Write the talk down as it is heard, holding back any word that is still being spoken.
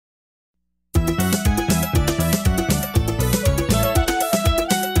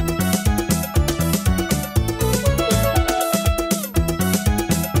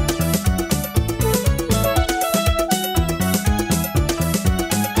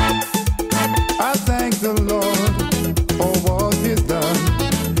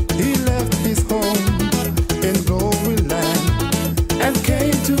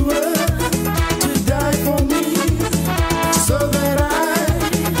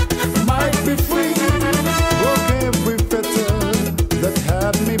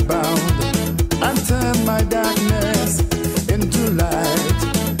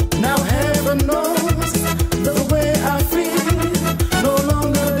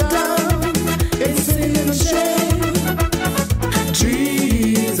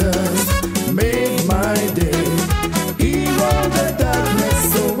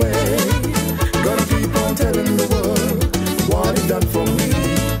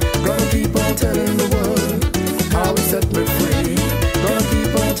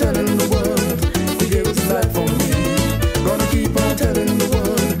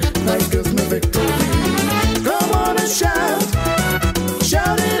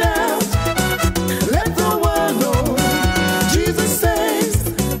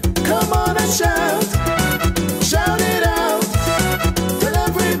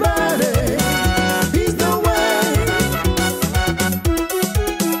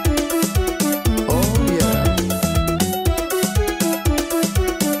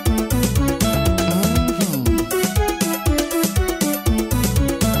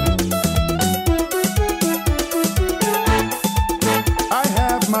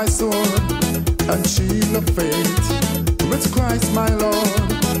my sword and shield of faith. With Christ my Lord,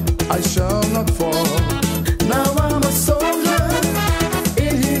 I shall not fall. Now I'm a soldier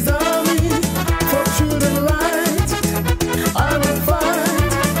in his army, for truth and right I will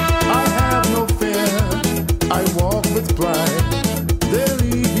fight. I have no fear, I walk with pride.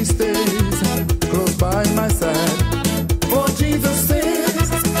 Daily he stays close by my side. For Jesus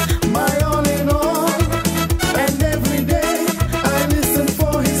is my all in all, and every day I listen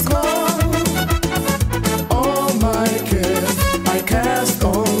for his call. All my cares I cast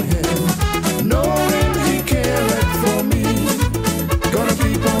on him, knowing he careth for me. Gonna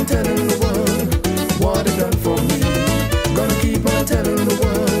keep on telling the world what he done for me. Gonna keep on telling the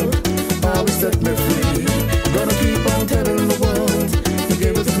world how he set me free. Gonna keep on telling the world he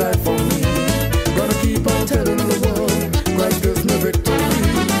gave his life for me. Gonna keep on telling the world Christ gives me victory.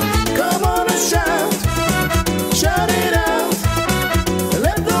 Come on and shout, shout it out,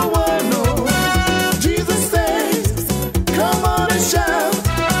 let the world know Jesus saves. Come on and shout,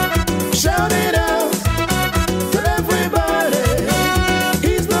 shout it out, tell everybody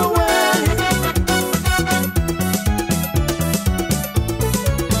he's the way.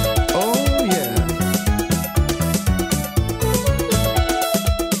 Oh yeah.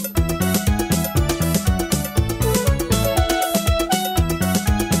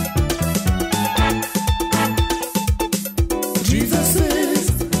 Jesus is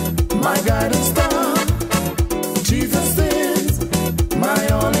my guiding star. Jesus is my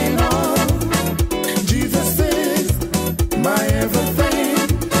all in all. Jesus is my everything.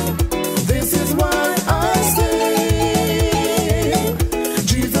 This is why I sing.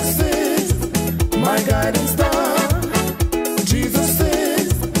 Jesus is my guiding star. Jesus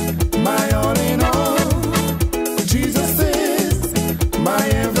is my all in all. Jesus is my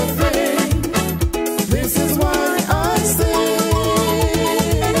everything. This is why I sing.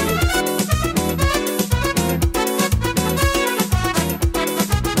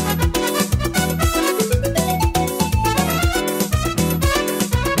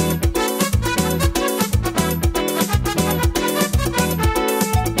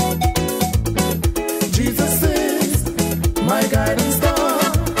 Jesus is my guidance.